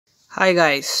Hi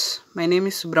guys, my name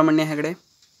is Subramanya Hegde.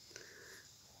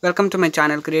 Welcome to my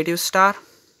channel Creative Star,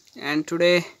 and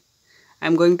today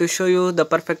I'm going to show you the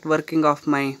perfect working of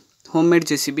my homemade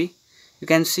JCB. You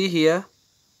can see here.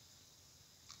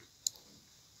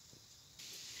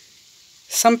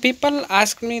 Some people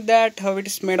ask me that how it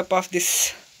is made up of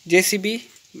this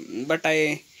JCB, but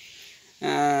I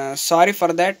sorry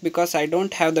for that because I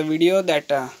don't have the video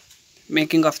that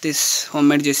making of this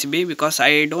homemade JCB because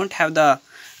I don't have the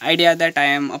idea that I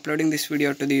am uploading this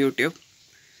video to the YouTube.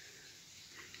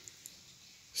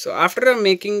 So after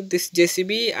making this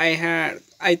JCB,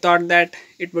 I thought that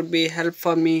it would be help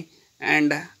for me,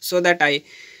 and so that I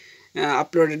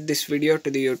uploaded this video to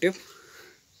the YouTube.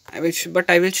 But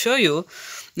I will show you.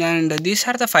 And these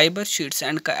are the fiber sheets,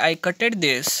 and I cutted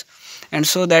this, and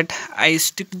so that I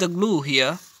stick the glue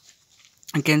here.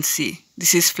 You can see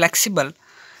this is flexible,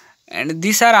 and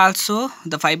these are also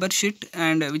the fiber sheet,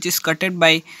 and which is cutted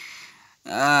by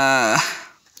uh,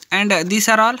 and these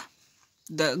are all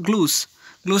the glue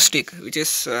stick which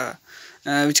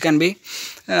can be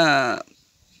uh,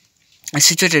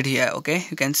 situated here. Okay,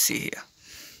 you can see here,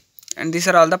 and these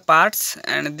are all the parts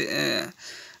and the,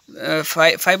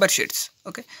 fiber sheets.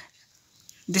 Okay,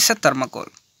 this is a thermocol.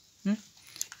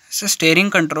 It's a steering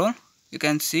control. You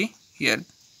can see here,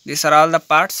 these are all the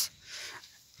parts.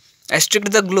 I stick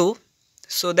the glue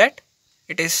so that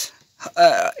it is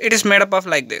made up of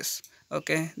like this.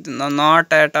 Okay, no,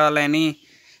 not at all any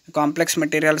complex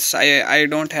materials I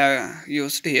don't have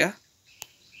used here.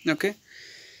 Okay,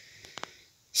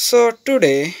 so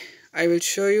today I will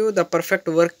show you the perfect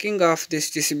working of this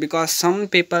GC, because some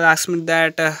people ask me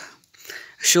that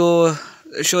show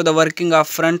show the working of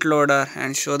front loader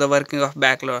and show the working of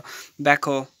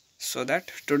backhoe. So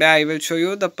that today I will show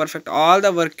you the perfect all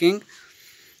the working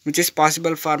which is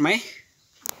possible by my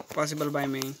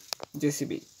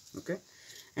JCB. Okay,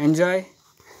 enjoy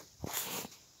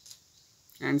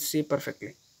and see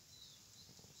perfectly.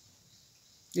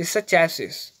 This is a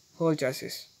chassis, whole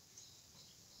chassis.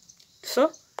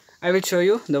 So I will show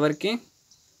you the working.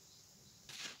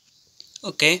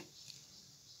 Okay,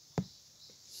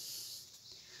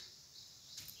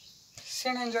 see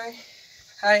and enjoy.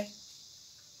 Hi.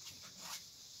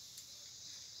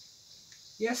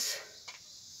 Yes,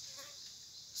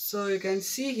 so you can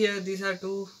see here these are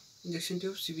two injection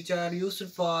tubes which are used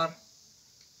for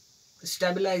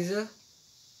stabilizer.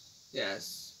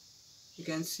 Yes, you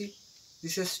can see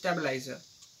this is stabilizer.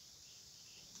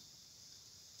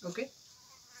 Okay,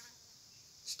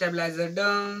 stabilizer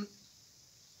down,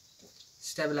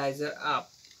 stabilizer up,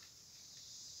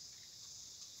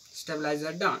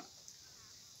 stabilizer down.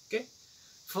 Okay,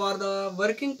 for the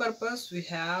working purpose we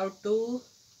have to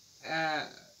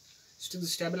stick the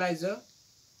stabilizer,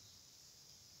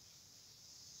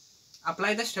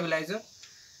 apply the stabilizer,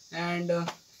 and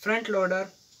front loader,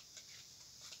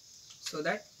 so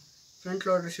that front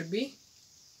loader should be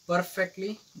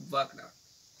perfectly worked out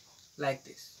like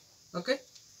this. Okay,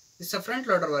 this is a front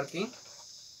loader working,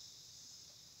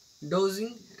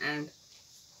 dosing, and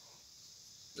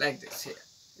like this here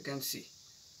you can see.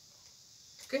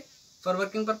 Okay, for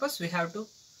working purpose we have to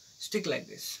stick like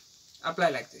this,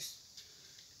 apply like this.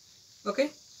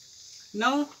 Okay,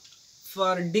 now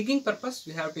for digging purpose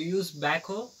we have to use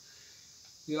backhoe,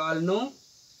 you all know.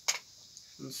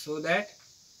 And so that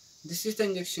this is the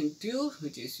injection tube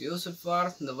which is used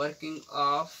for the working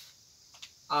of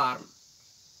arm.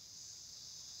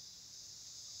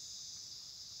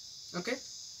 Okay,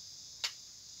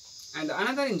 and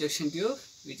another injection tube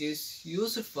which is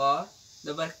used for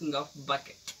the working of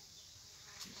bucket.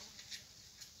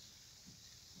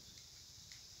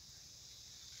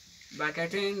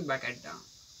 Bucket in, bucket down.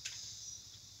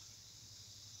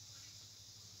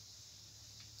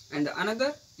 And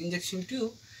another injection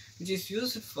tube which is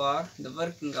used for the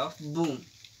working of boom.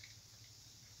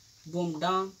 Boom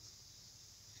down,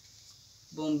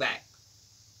 boom back.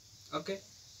 Okay,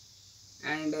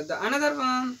 and the another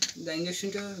one, the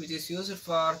injection tube which is used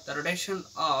for the rotation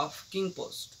of king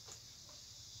post.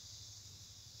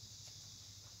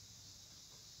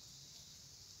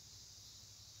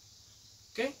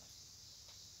 Okay,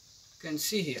 you can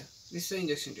see here this is the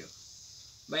injection tube.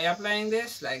 By applying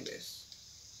this like this,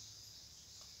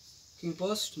 king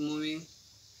post moving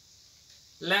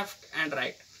left and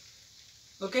right.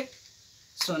 Okay,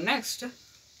 so next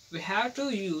we have to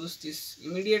use this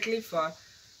immediately for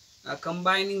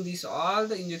combining these all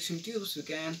the injection tubes. We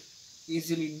can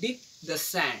easily dig the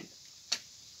sand.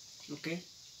 Okay,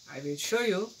 I will show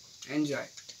you. Enjoy.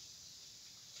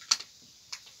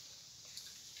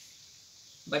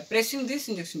 By pressing this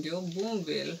injection tube, boom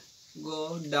will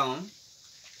go down,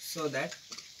 so that,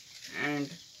 and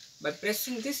by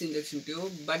pressing this injection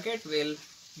tube, bucket will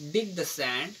dig the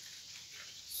sand,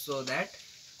 so that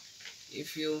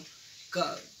if you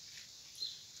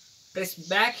press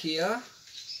back here,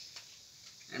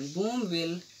 and boom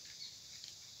will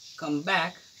come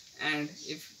back, and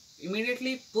if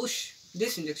immediately push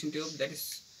this injection tube that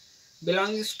is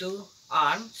belongs to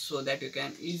arm, so that you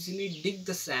can easily dig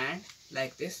the sand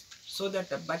like this, so that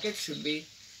the bucket should be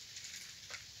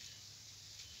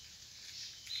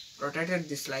rotated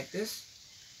this like this,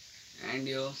 and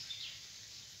you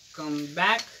come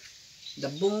back the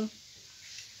boom,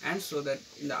 and so that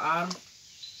in the arm.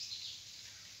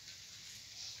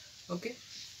 Okay,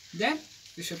 then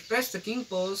you should press the king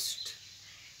post,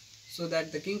 so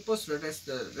that the king post rotates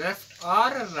the left or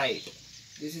right.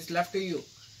 This is left to you,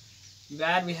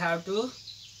 where we have to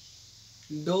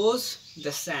dose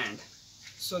the sand,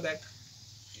 so that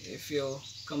if you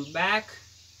come back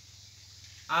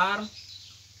arm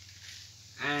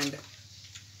and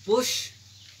push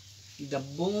the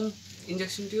boom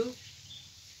injection tube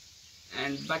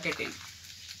and bucket in.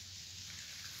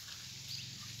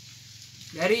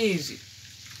 Very easy.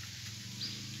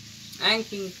 And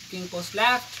king post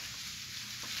left,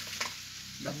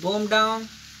 the boom down,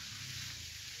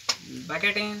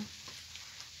 bucket in,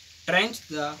 trench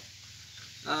the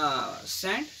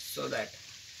sand, so that.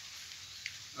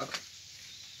 Okay,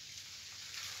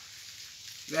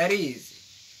 very easy.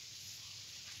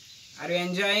 Are you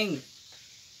enjoying?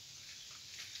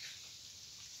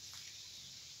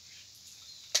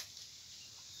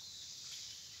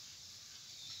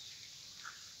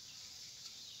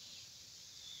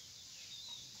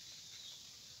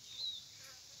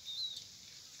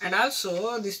 And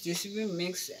also this JCB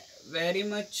makes very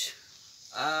much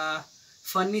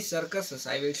funny circuses.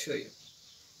 I will show you.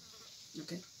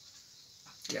 Okay,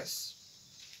 yes.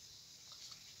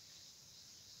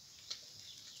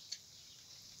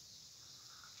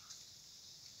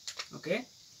 Okay,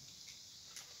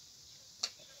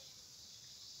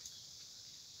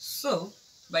 so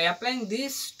by applying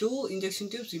these two injection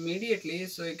tubes immediately,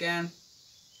 so you can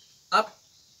up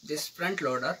this front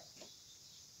loader.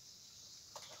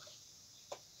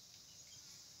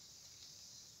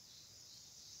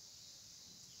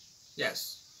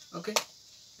 Yes, okay,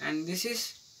 and this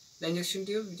is the injection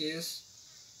tube which is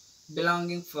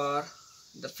belonging for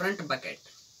the front bucket.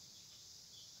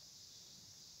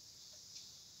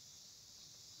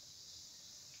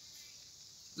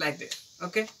 Like this.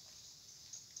 Okay,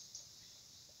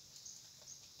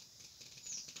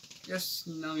 just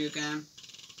now you can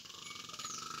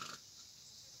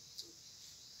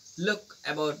look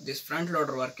about this front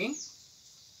loader working.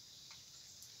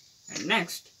 And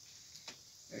next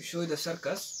I'll show you the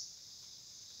circus.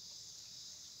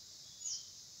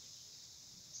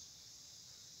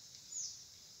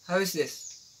 How is this?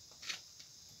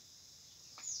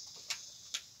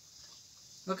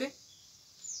 Okay,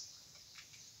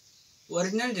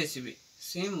 original JCB,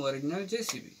 same original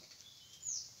JCB.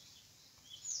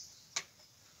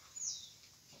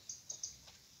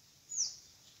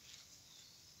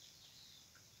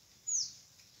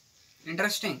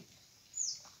 Interesting.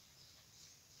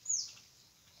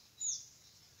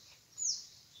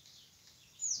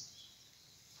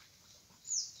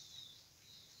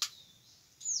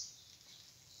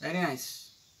 Very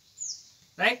nice,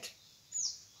 right?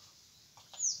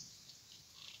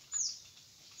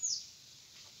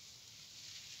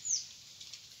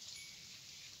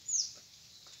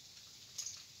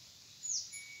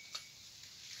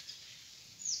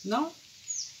 Now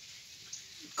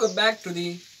go back to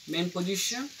the main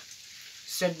position,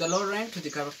 set the load line to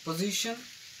the correct position,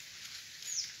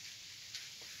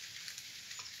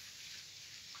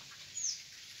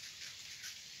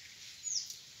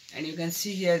 and you can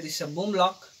see here this is a boom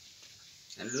lock,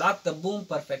 and lock the boom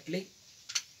perfectly.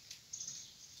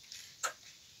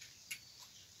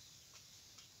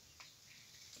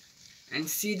 And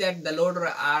see that the loader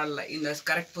are in the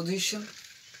correct position.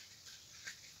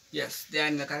 Yes, they are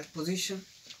in the correct position.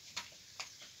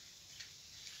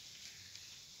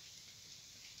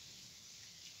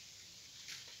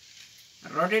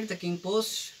 Rotate the king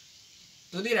post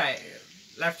to the right,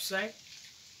 left side.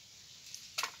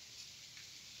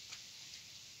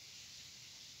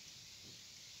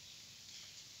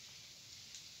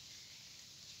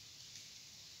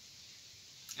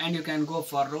 And you can go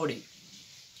for loading.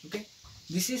 Okay,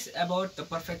 this is about the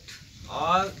perfect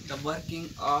all the working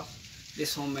of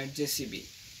this homemade JCB.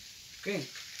 Okay,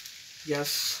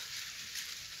 yes.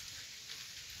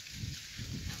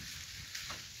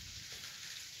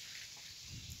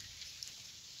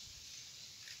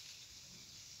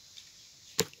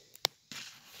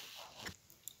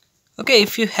 Okay. Okay,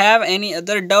 if you have any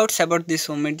other doubts about this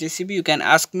homemade JCB, you can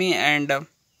ask me, and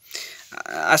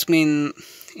ask me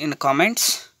in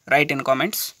comments. Write in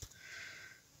comments.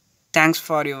 Thanks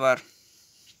for your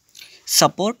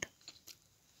support.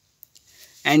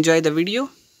 Enjoy the video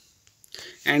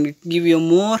and give you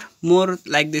more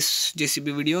like this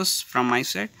JCB videos from my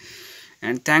side.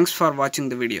 And thanks for watching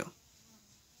the video.